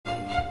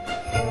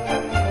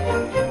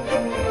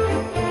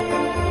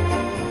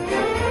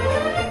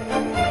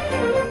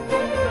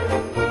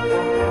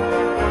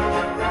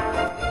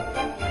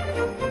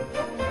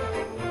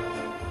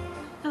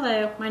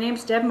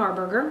Deb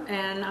Marburger,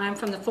 and I'm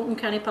from the Fulton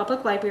County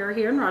Public Library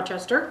here in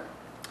Rochester.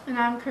 And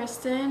I'm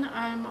Kristen.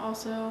 I'm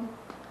also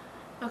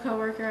a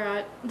co-worker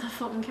at the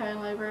Fulton County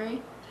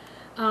Library.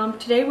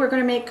 Today we're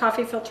going to make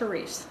coffee filter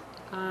wreaths.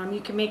 You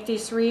can make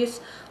these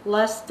wreaths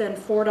less than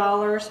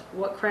 $4.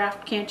 What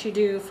craft can't you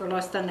do for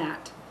less than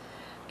that?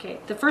 Okay,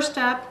 the first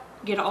step,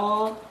 get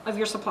all of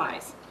your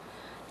supplies.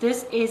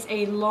 This is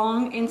a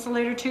long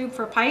insulator tube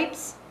for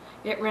pipes.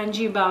 It runs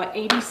you about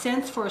 80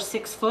 cents for a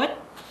 6-foot.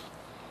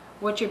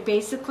 What you're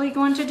basically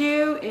going to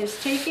do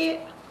is take it,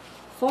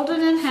 fold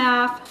it in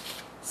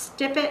half,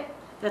 stip it.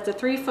 That's a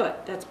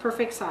 3-foot. That's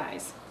perfect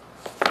size.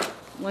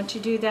 Once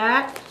you do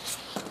that,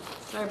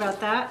 sorry about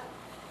that,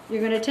 you're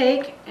going to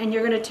take and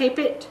you're going to tape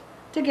it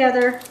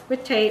together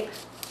with tape.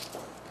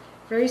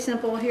 Very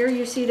simple. Here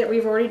you see that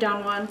we've already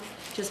done one.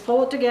 Just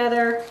pull it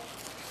together,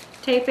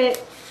 tape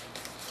it,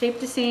 tape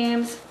the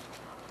seams.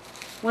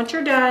 Once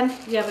you're done,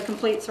 you have a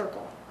complete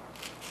circle.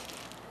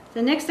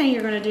 The next thing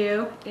you're going to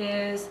do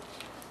is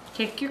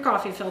take your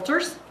coffee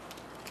filters,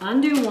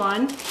 undo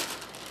one,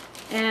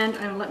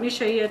 and let me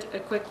show you a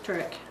quick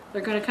trick.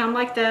 They're going to come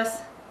like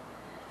this.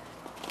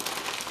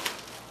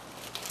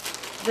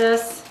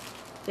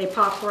 They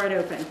pop right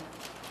open.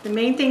 The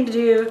main thing to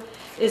do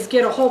is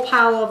get a whole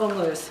pile of them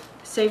loose.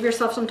 Save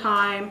yourself some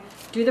time,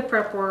 do the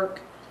prep work.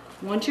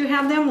 Once you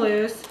have them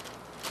loose,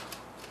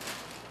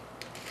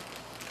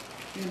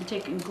 you're going to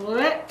take and glue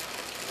it,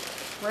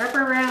 wrap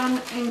it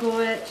around and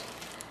glue it.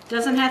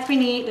 Doesn't have to be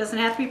neat, doesn't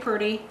have to be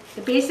pretty.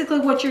 Basically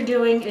what you're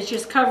doing is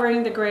just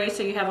covering the gray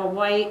so you have a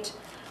white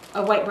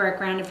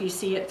background if you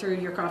see it through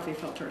your coffee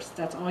filters.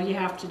 That's all you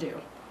have to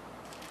do.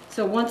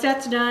 So once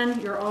that's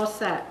done, you're all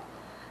set.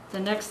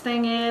 The next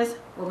thing is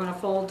we're going to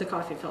fold the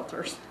coffee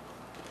filters.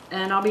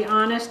 And I'll be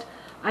honest,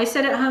 I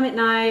sit at home at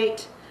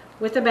night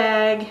with a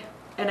bag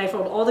and I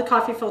fold all the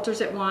coffee filters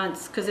at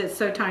once because it's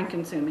so time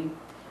consuming.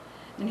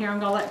 And here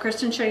I'm going to let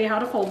Kristen show you how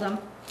to fold them.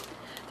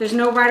 There's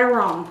no right or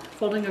wrong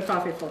folding a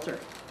coffee filter.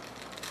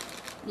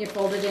 You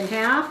fold it in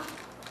half,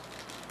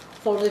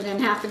 fold it in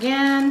half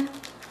again,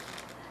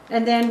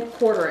 and then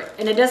quarter it.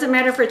 And it doesn't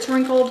matter if it's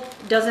wrinkled,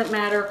 doesn't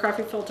matter.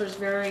 Coffee filter is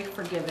very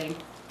forgiving.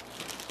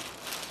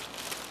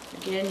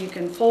 Again, you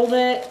can fold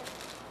it,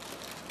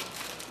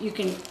 you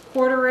can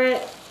quarter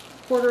it,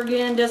 quarter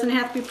again, doesn't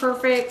have to be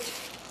perfect.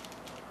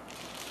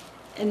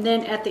 And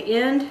then at the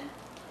end,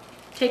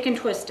 take and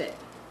twist it.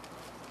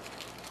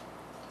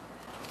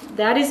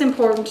 That is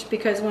important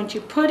because once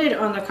you put it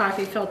on the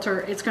coffee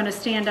filter, it's going to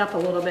stand up a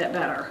little bit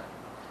better.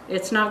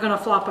 It's not going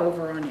to flop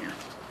over on you.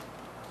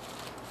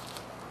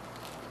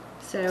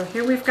 So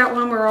here we've got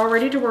one we're all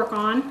ready to work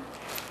on.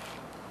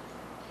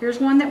 Here's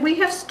one that we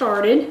have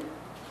started.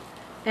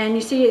 And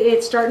you see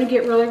it's starting to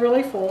get really,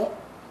 really full.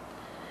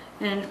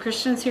 And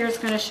Kristen's here is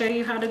going to show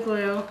you how to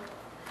glue.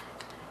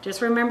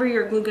 Just remember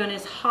your glue gun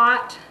is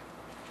hot.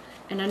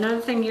 And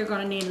another thing, you're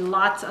going to need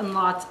lots and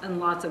lots and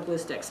lots of glue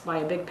sticks. Buy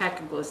a big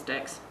pack of glue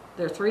sticks.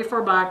 They're $3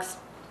 or $4.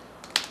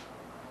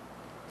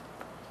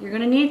 You're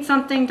going to need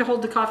something to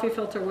hold the coffee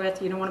filter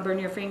with. You don't want to burn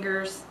your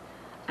fingers.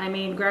 I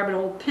mean, grab an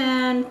old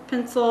pen,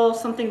 pencil,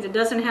 something that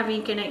doesn't have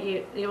ink in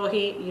it. It'll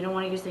heat. You don't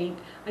want to use the ink.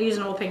 I use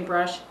an old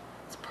paintbrush.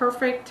 It's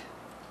perfect.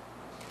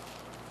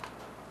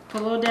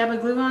 Put a little dab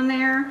of glue on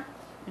there.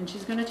 And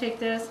she's going to take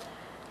this.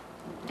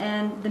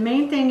 And the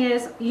main thing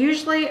is,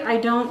 usually I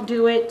don't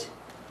do it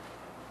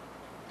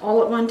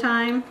all at one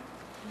time.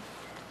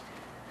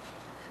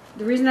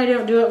 The reason I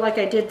don't do it like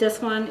I did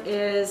this one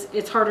is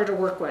it's harder to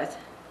work with.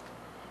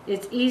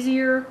 It's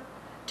easier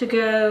to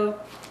go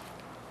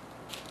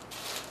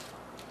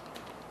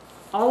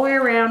all the way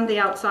around the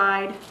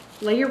outside,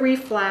 lay your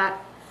wreath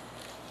flat,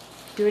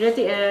 do it at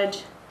the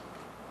edge,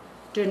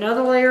 do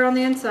another layer on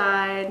the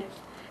inside,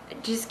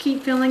 just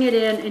keep filling it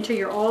in until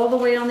you're all the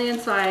way on the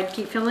inside,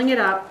 keep filling it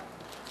up.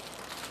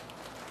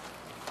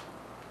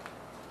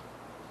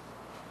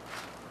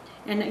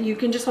 And you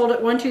can just hold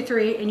it 1, 2,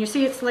 3, and you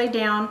see it's laid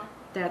down.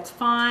 That's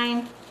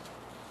fine.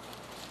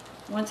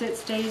 Once it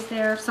stays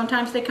there,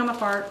 sometimes they come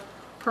apart.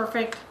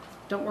 Perfect.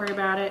 Don't worry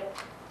about it.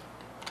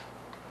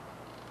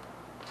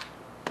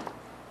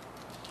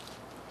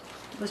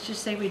 Let's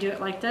just say we do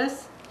it like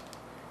this.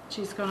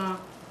 She's gonna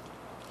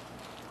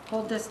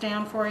hold this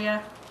down for you.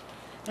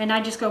 And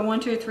I just go 1,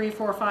 2, 3,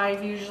 4,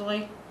 5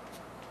 usually.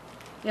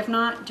 If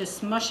not, just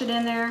smush it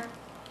in there.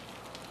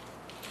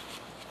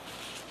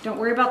 Don't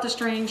worry about the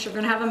strings. You're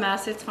going to have a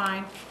mess. It's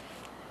fine.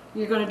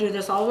 You're going to do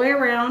this all the way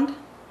around.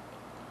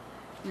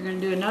 You're going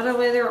to do another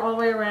layer all the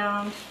way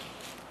around.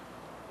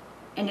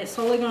 And it's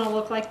slowly going to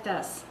look like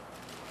this.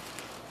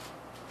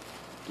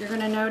 You're going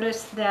to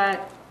notice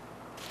that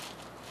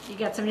you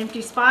got some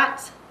empty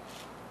spots.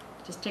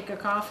 Just take a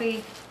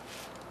coffee.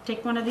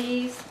 Take one of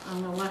these.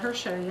 I'm going to let her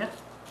show you.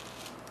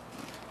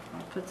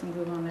 I'll put some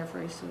glue on there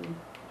for you soon.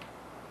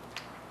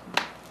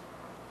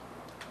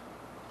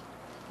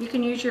 You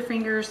can use your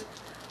fingers,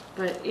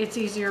 but it's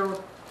easier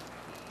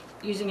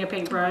using a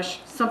paintbrush.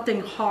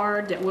 Something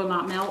hard that will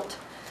not melt.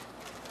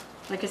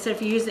 Like I said,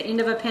 if you use the end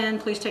of a pen,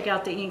 please take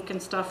out the ink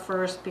and stuff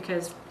first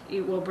because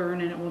it will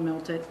burn and it will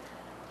melt it.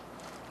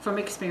 From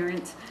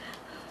experience.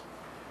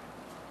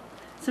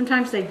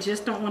 Sometimes they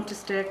just don't want to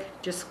stick.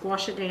 Just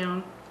squash it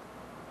down.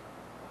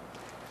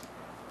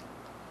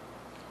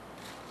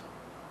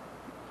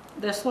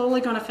 They're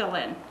slowly going to fill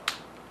in.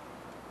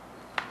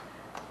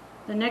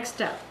 The next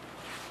step,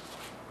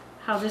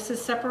 how this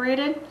is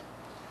separated.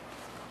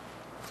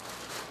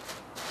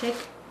 Take,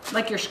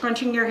 like you're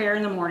scrunching your hair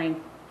in the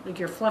morning, like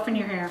you're fluffing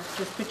your hair.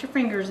 Just put your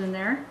fingers in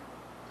there.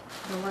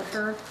 And let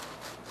her,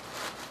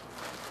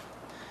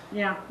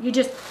 yeah, you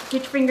just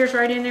get your fingers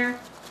right in there.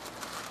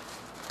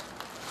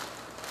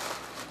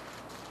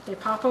 They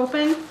pop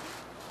open,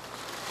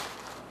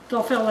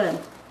 they'll fill in.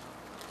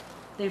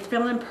 They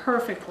fill in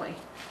perfectly.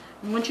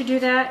 And once you do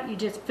that, you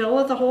just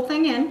fill the whole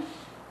thing in.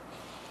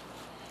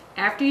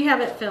 After you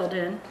have it filled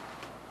in,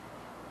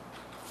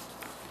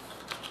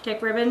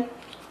 take ribbon.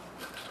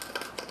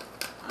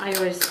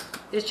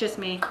 It's just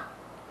me,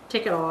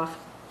 take it off.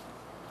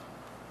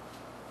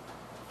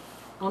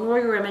 Unroll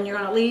your ribbon. You're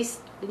going to at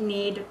least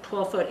need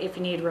 12 foot if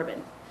you need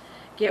ribbon.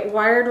 Get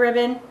wired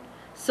ribbon.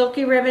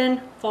 Silky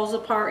ribbon falls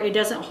apart. It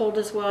doesn't hold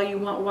as well. You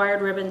want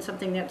wired ribbon,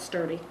 something that's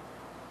sturdy.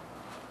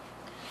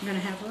 I'm going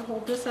to have her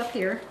hold this up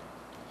here.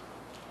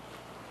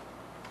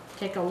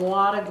 Take a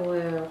lot of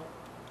glue.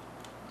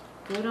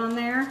 Glue it on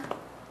there.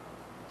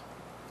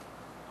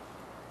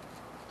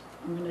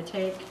 I'm going to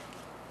take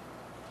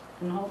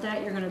and hold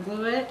that. You're going to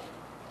glue it.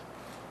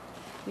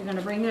 You're going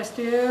to bring this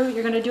through.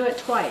 You're going to do it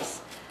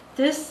twice.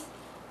 This,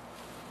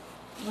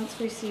 once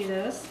we see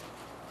this,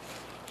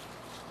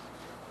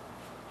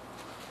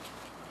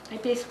 I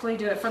basically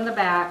do it from the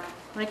back,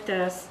 like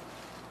this.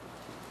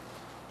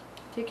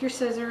 Take your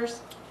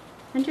scissors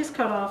and just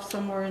cut off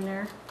somewhere in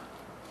there.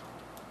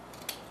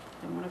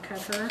 I want to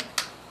cut her.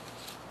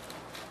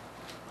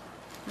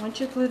 Once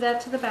you glue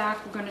that to the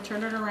back, we're going to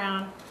turn it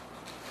around.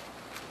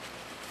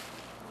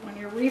 When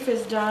your wreath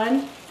is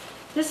done,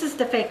 this is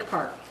the fake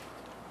part.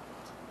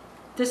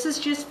 This is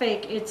just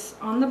fake. It's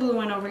on the blue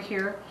one over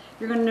here.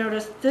 You're going to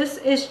notice this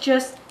is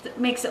just,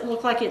 makes it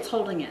look like it's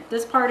holding it.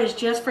 This part is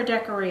just for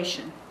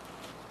decoration.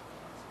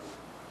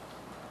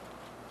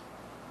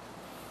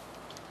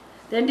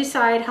 Then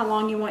decide how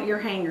long you want your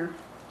hanger.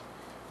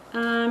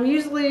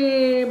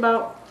 Usually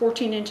about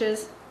 14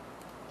 inches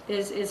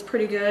is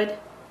pretty good.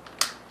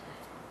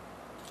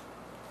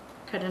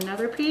 Cut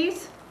another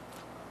piece.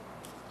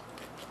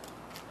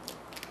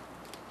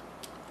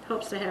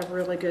 Helps to have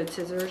really good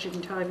scissors. You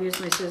can tell I've used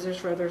my scissors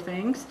for other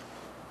things.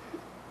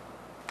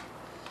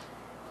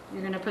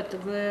 You're going to put the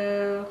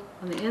glue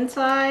on the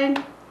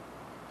inside.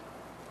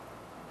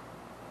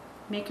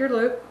 Make your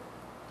loop.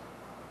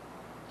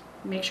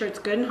 Make sure it's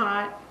good and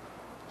hot.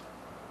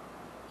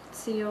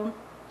 Seal.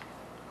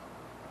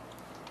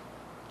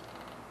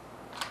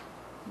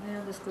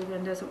 Well, this glue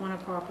gun doesn't want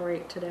to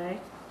cooperate today.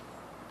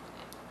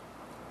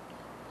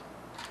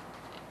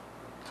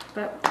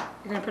 But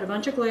you're going to put a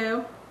bunch of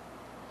glue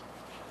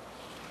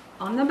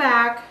on the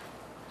back.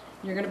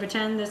 You're going to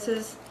pretend this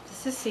is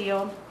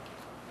sealed.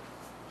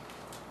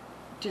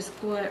 Just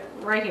glue it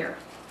right here,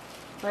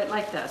 right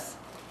like this.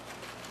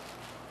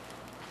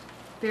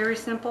 Very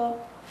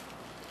simple.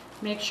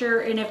 Make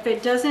sure, and if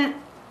it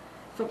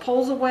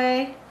pulls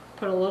away,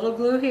 put a little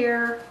glue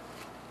here,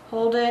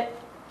 hold it,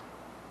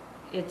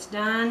 it's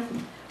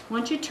done.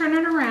 Once you turn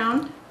it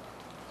around,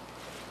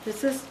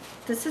 this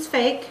is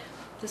fake.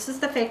 This is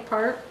the fake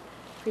part.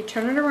 If you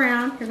turn it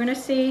around, you're going to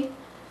see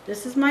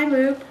this is my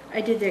loop.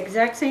 I did the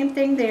exact same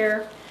thing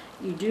there.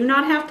 You do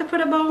not have to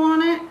put a bow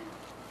on it.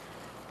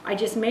 I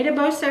just made a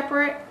bow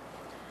separate.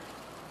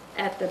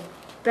 At the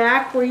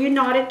back where you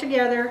knot it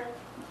together,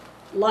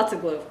 lots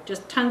of glue.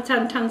 Just tons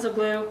of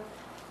glue.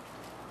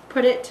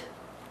 Put it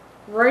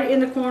right in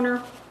the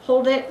corner.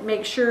 Hold it.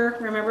 Make sure,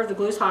 remember the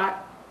glue's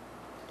hot.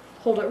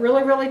 Hold it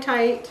really, really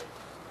tight.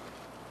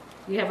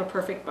 You have a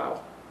perfect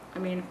bow. I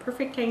mean,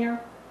 perfect hanger.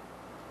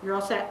 You're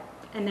all set.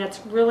 And that's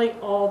really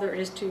all there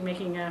is to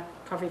making a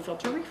coffee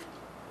filter wreath.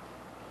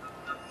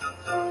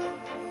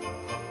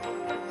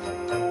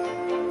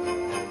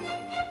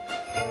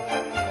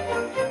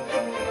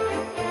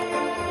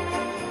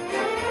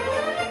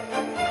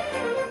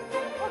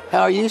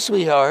 How are you,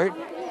 sweetheart?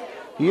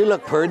 You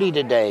look pretty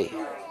today.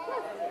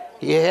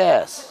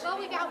 Yes.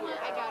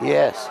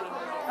 Yes.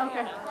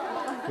 Okay.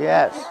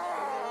 Yes.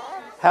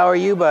 How are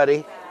you,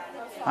 buddy?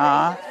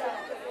 Huh?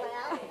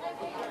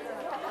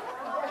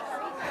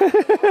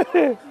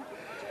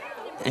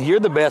 And you're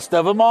the best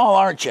of them all,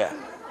 aren't you?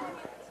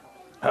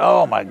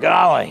 Oh, my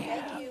golly.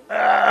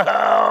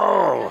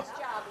 Oh.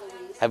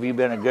 Have you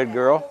been a good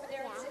girl?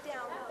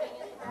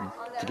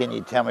 Can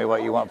you tell me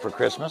what you want for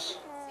Christmas?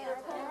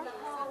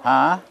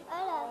 Huh?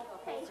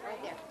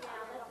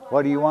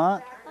 What do you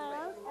want?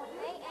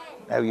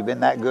 Have you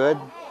been that good?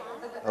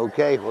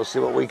 Okay, we'll see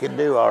what we can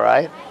do, all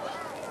right?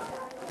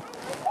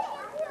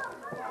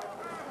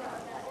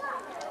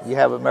 You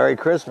have a Merry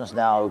Christmas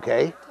now,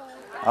 okay?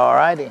 All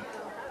righty.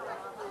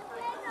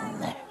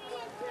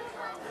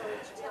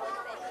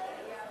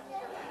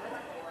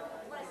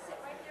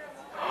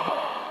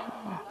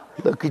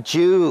 Look at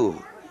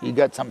you. You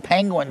got some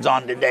penguins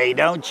on today,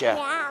 don't you?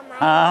 Yeah, my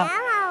huh?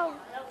 grandma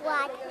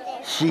watched it.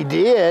 She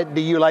did.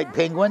 Do you like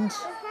penguins?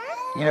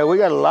 You know, we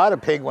got a lot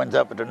of penguins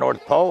up at the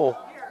North Pole.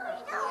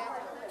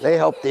 They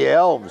help the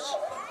elves.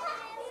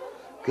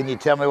 Can you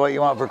tell me what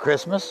you want for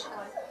Christmas?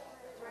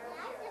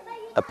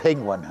 A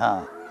penguin,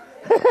 huh?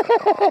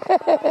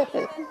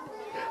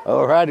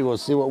 All righty, we'll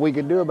see what we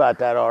can do about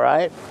that, all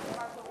right?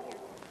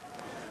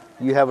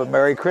 You have a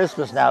Merry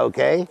Christmas now,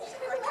 okay?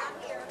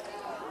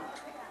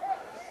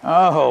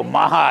 Oh,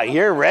 my,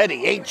 you're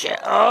ready, ain't you?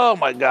 Oh,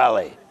 my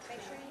golly.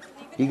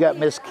 You got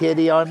Miss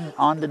Kitty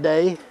on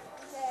today?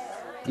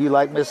 Do you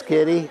like Miss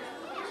Kitty?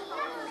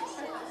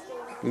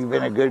 You've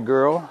been a good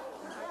girl?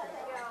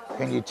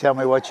 Can you tell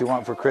me what you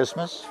want for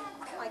Christmas?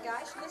 Oh my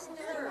gosh, listen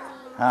to her.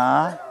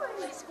 Huh?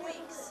 She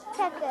squeaks.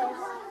 Checkers.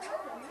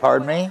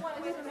 Pardon me?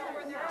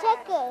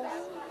 Checkers.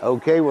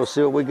 Okay, we'll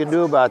see what we can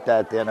do about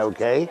that then,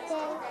 okay?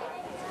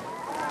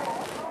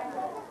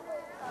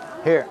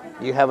 Here,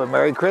 you have a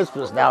Merry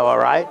Christmas now, all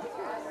right?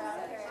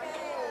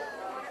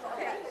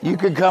 You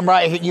can come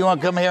right here. You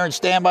want to come here and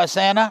stand by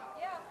Santa?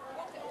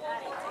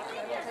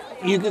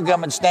 You can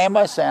come and stand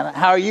by Santa.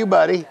 How are you,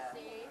 buddy?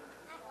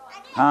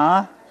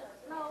 Huh?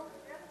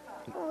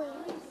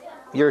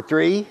 You're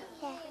 3?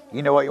 Yeah.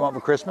 You know what you want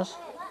for Christmas?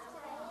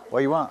 What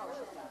do you want?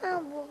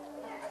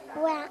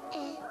 Well,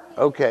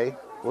 Okay,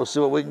 we'll see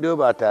what we can do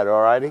about that,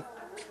 all righty?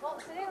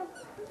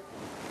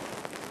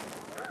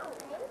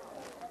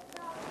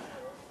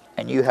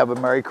 And you have a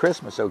Merry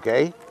Christmas,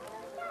 okay?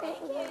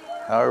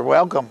 You're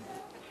welcome.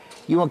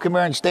 You want to come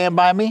here and stand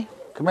by me?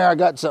 Come here, I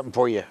got something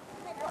for you.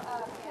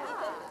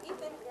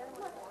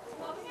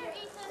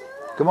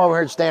 Come over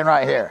here and stand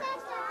right here.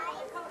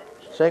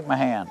 Shake my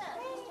hand.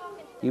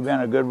 You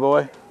been a good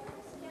boy?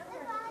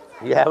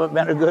 You haven't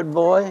been a good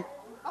boy?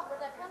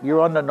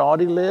 You're on the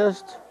naughty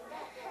list?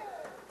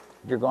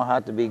 You're going to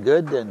have to be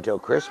good then until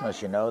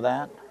Christmas, you know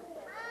that?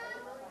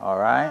 All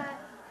right?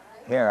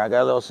 Here, I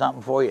got a little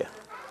something for you.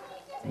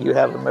 You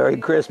have a Merry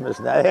Christmas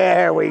now.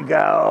 There we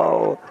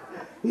go.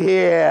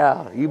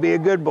 Yeah, you be a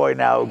good boy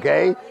now,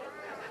 okay?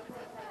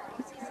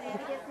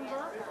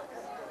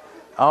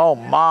 Oh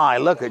my,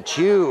 look at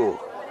you.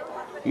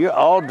 You're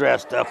all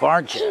dressed up,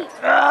 aren't you?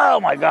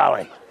 Oh my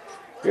golly.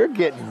 You're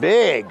getting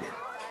big.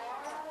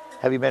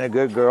 Have you been a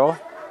good girl?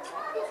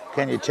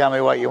 Can you tell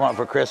me what you want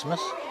for Christmas?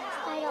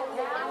 I don't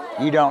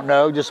know. You don't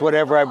know, just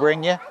whatever I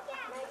bring you?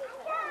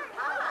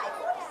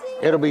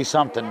 It'll be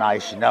something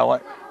nice, you know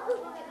it?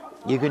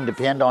 You can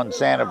depend on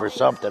Santa for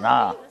something,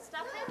 huh?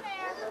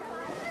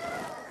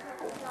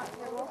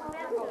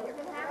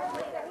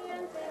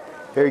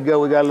 Here you go,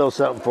 we got a little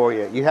something for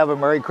you. You have a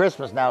Merry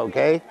Christmas now,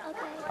 okay?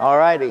 All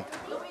righty.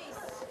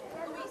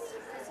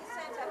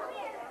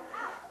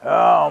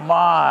 Oh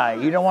my,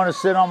 you don't want to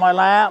sit on my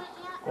lap?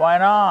 Why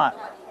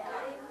not?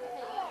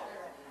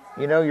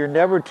 You know, you're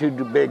never too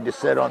big to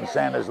sit on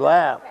Santa's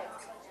lap.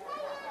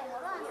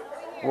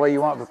 What do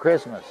you want for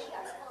Christmas?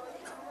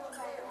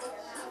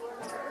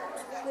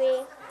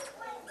 Tree.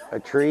 A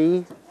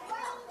tree?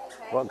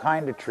 What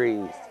kind of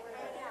tree?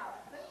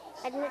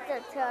 I need a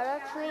turtle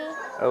tree.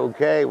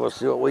 Okay, we'll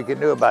see what we can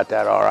do about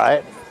that, all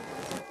right?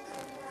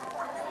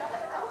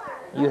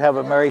 You have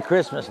a Merry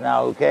Christmas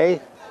now, okay?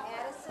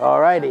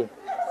 All righty.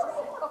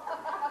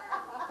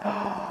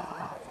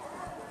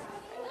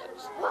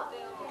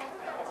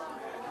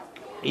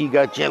 You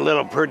got your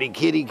little pretty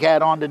kitty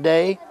cat on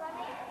today?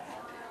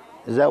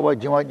 Is that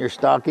what you want in your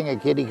stocking, a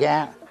kitty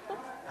cat?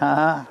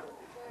 Huh?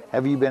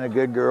 Have you been a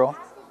good girl?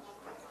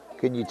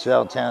 Can you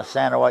tell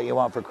Santa what you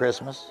want for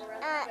Christmas?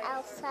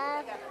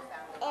 Elsa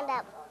and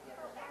Anna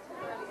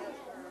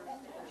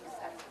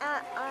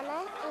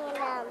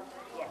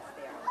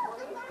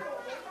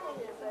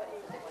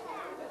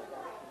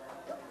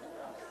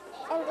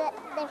and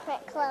the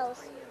different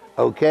clothes.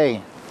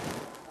 Okay.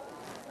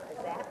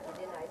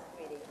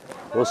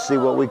 We'll see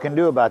what we can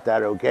do about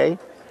that, okay?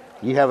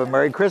 You have a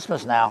Merry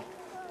Christmas now.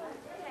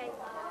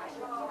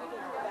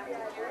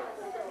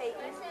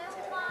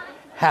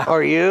 How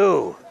are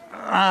you?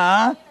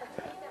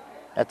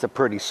 That's a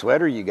pretty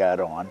sweater you got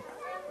on.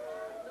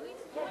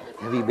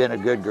 Have you been a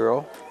good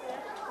girl?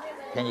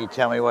 Can you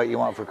tell me what you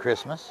want for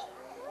Christmas?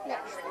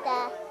 Next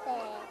thing.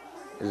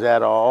 Is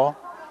that all?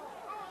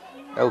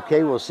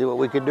 Okay, we'll see what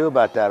we can do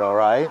about that, all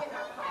right?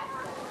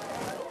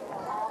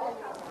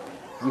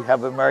 You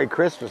have a Merry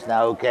Christmas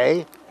now,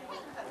 okay?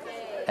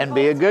 And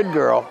be a good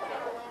girl.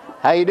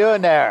 How you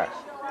doing there?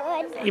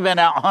 Good. You been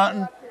out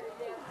hunting?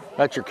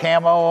 Got your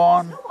camo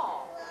on?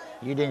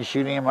 You didn't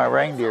shoot any of my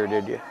reindeer,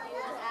 did you?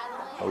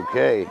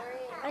 Okay.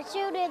 I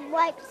shooted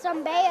like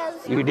some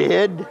bears. You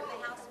did?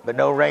 But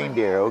no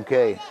reindeer,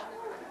 okay.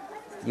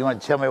 You want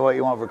to tell me what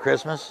you want for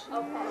Christmas?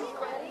 A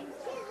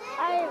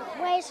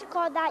race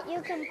car that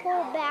you can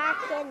pull back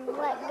and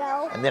let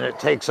go. And then it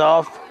takes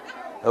off?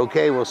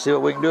 Okay, we'll see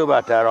what we can do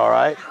about that, all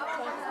right?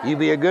 You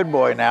be a good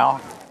boy now.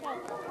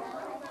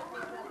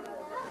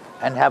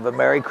 And have a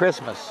Merry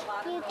Christmas.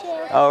 You too.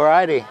 All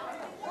righty.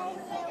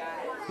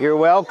 You're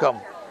welcome.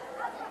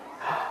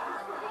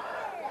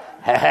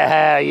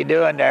 How you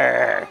doing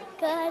there?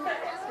 Good.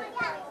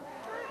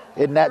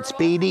 Isn't that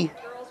Speedy?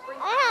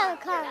 I have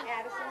a car.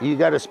 You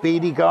got a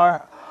Speedy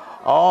car?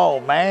 Oh,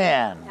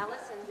 man. Now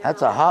listen.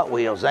 That's a Hot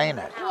Wheels, ain't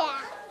it?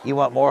 Yeah. You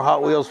want more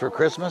Hot Wheels for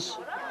Christmas?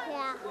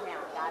 Yeah.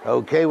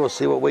 Okay, we'll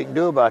see what we can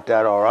do about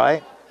that, all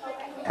right?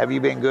 Have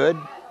you been good?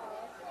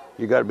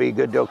 You got to be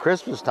good till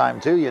Christmas time,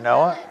 too, you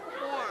know it?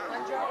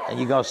 Yeah. And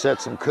you going to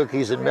set some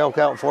cookies and milk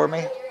out for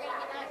me?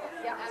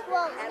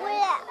 Well, we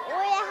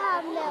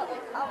have milk.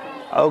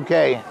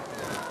 Okay.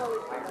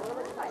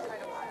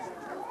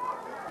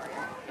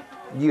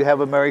 You have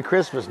a Merry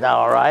Christmas now,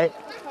 all right?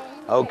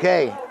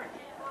 Okay.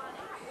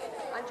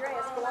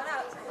 Andreas, go on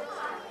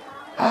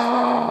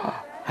out.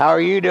 How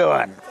are you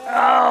doing?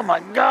 Oh my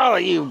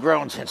golly, you've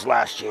grown since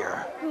last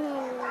year.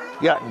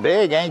 You gotten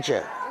big, ain't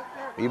you?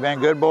 You been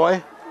a good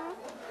boy?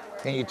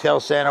 Can you tell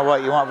Santa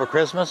what you want for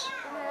Christmas?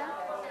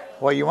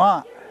 What you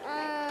want?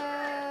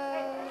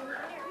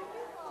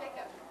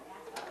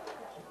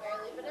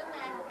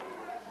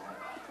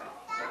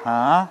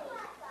 Huh?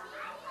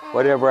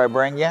 Whatever I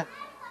bring you?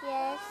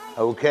 Yes.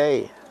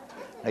 Okay.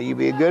 Now you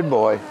be a good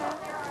boy.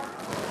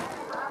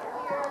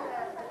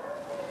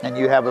 And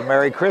you have a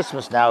Merry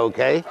Christmas now,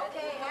 okay?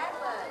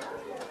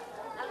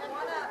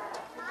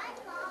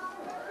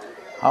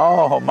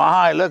 Oh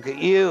my, look at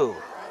you.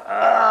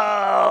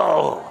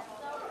 Oh.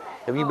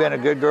 Have you been a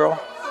good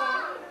girl?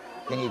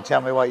 Can you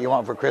tell me what you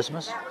want for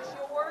Christmas?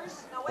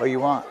 What you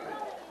want?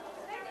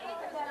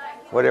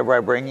 Whatever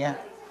I bring you?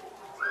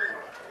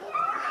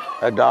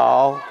 A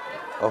doll,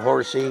 a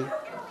horsey,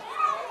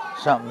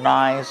 something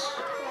nice,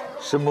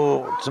 some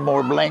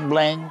more bling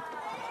bling.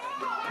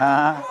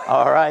 Huh?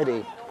 All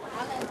righty.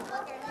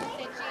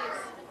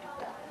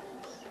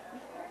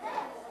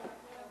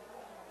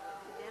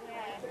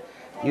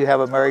 You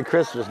have a Merry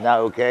Christmas now,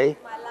 okay?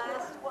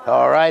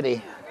 All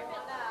righty.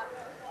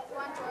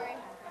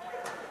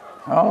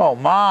 Oh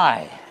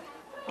my,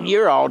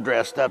 you're all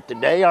dressed up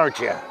today, aren't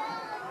you?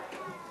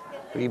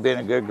 Have you been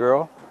a good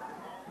girl?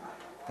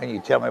 Can you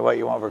tell me what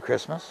you want for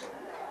Christmas?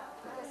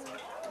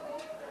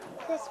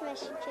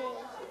 Christmas tree.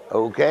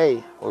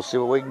 Okay, we'll see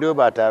what we can do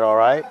about that, all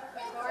right?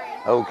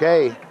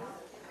 Okay,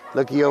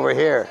 looky over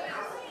here.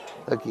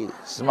 Looky,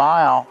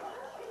 smile.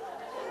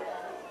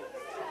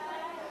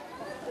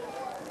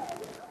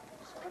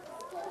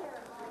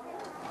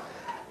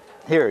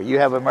 Here, you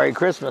have a Merry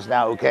Christmas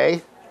now,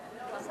 okay?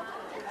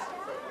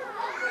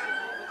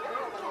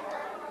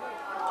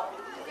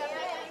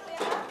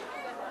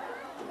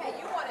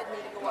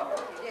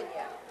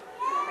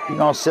 You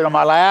gonna sit on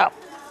my lap?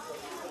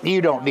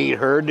 You don't need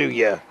her, do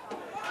you?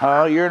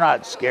 Huh? You're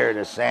not scared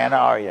of Santa,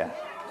 are you?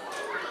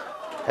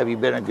 Have you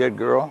been a good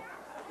girl?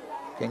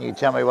 Can you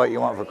tell me what you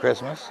want for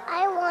Christmas?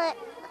 I want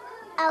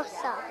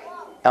Elsa.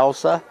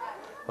 Elsa?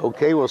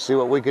 Okay, we'll see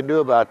what we can do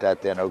about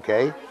that then,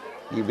 okay?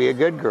 You be a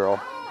good girl.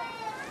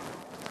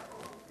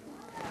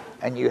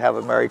 And you have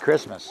a Merry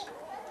Christmas.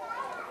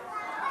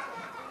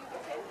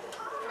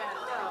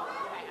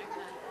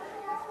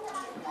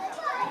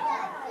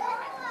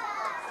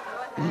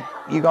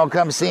 You gonna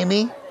come see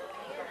me?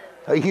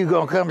 Are you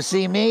gonna come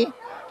see me?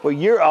 Well,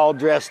 you're all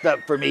dressed up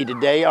for me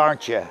today,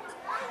 aren't you?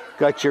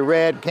 Got your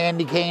red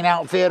candy cane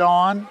outfit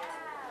on.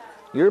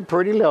 You're a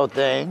pretty little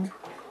thing.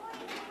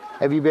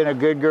 Have you been a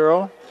good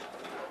girl?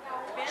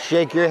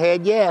 Shake your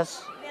head,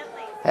 yes.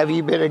 Have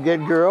you been a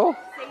good girl?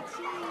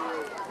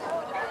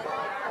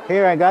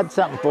 Here, I got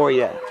something for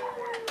you.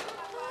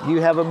 You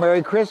have a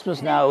Merry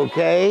Christmas now,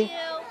 okay?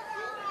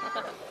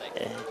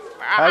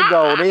 Hi,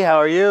 Goldie. How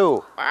are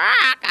you?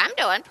 Brock, I'm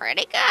doing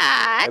pretty good.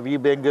 Have you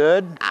been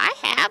good? I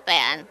have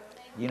been.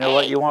 You know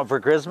what you want for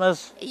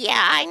Christmas? Yeah,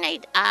 I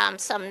need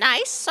some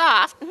nice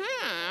soft,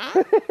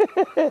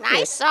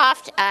 nice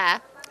soft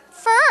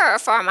fur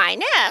for my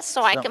nest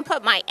so I can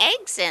put my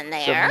eggs in Some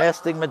there.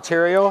 nesting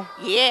material?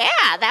 Yeah,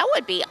 that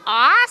would be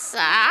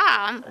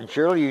awesome. And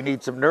surely you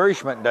need some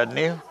nourishment, doesn't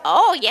you?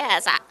 Oh,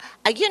 yes.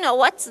 You know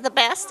what's the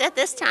best at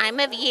this time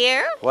of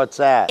year? What's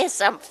that? Is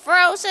some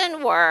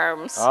frozen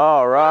worms.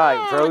 All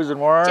right, frozen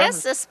worms.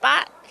 Just the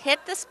spot.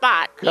 Hit the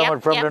spot. Coming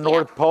from the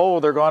North Pole,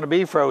 they're going to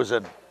be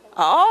frozen.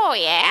 Oh,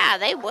 yeah,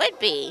 they would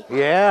be.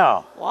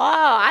 Yeah. Whoa,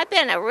 I've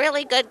been a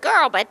really good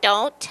girl, but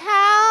don't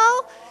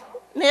tell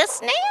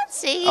Miss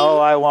Nancy. Oh,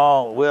 I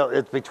won't. Well,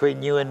 it's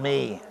between you and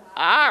me.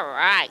 All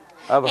right.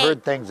 I've Hey.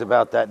 heard things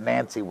about that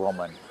Nancy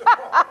woman.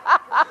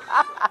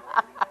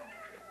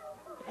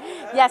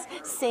 Yes,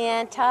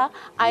 Santa.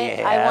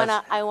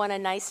 Yes. I want a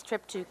nice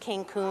trip to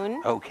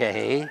Cancun.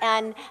 Okay.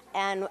 And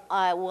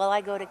while I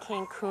go to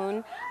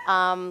Cancun,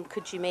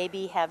 could you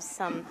maybe have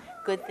some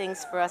good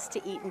things for us to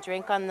eat and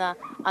drink on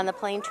the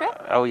plane trip?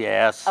 Oh,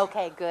 yes.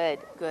 Okay, good.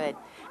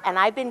 And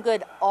I've been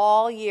good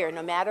all year,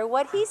 no matter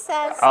what he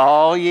says.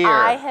 All year.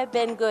 I have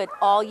been good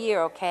all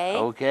year, okay?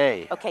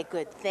 Okay. Okay,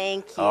 good.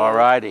 Thank you. All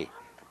righty.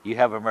 You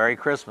have a Merry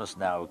Christmas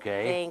now,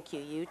 okay? Thank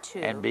you. You too.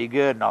 And be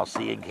good, and I'll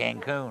see you in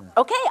Cancun.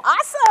 Okay,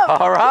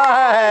 awesome. All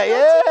right,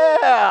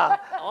 yeah.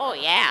 Oh,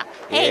 yeah.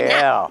 Hey,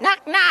 Yeah.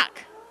 knock,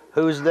 knock.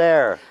 Who's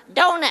there?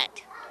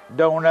 Donut.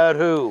 Donut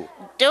who?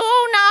 Do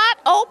not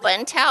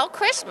open till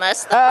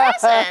Christmas the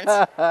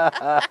presents.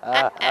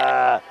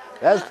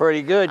 That's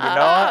pretty good, you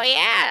know Oh, it?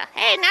 yeah.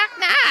 Hey, knock,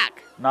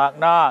 knock. Knock,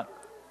 knock.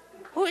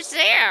 Who's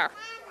there?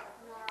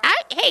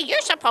 Hey,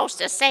 you're supposed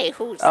to say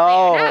who's there,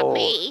 not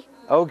me.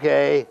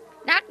 Okay.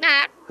 Knock,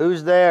 knock.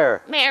 Who's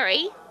there?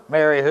 Mary.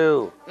 Mary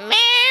who?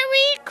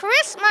 Merry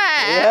Christmas.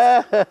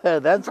 Yeah,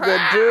 that's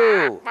good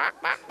too.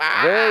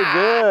 Very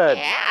good.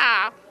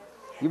 Yeah.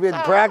 You've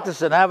been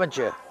practicing, haven't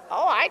you?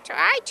 Oh, I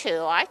try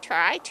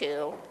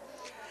to.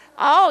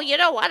 Oh, you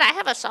know what? I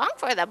have a song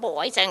for the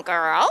boys and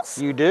girls.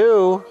 You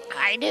do?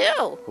 I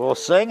do. Well,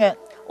 sing it.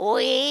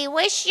 We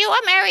wish you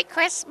a Merry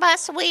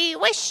Christmas. We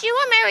wish you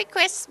a Merry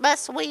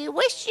Christmas. We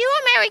wish you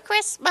a Merry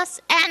Christmas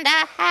and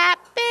a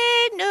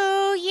Happy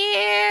New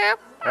Year.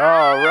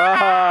 All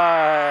right.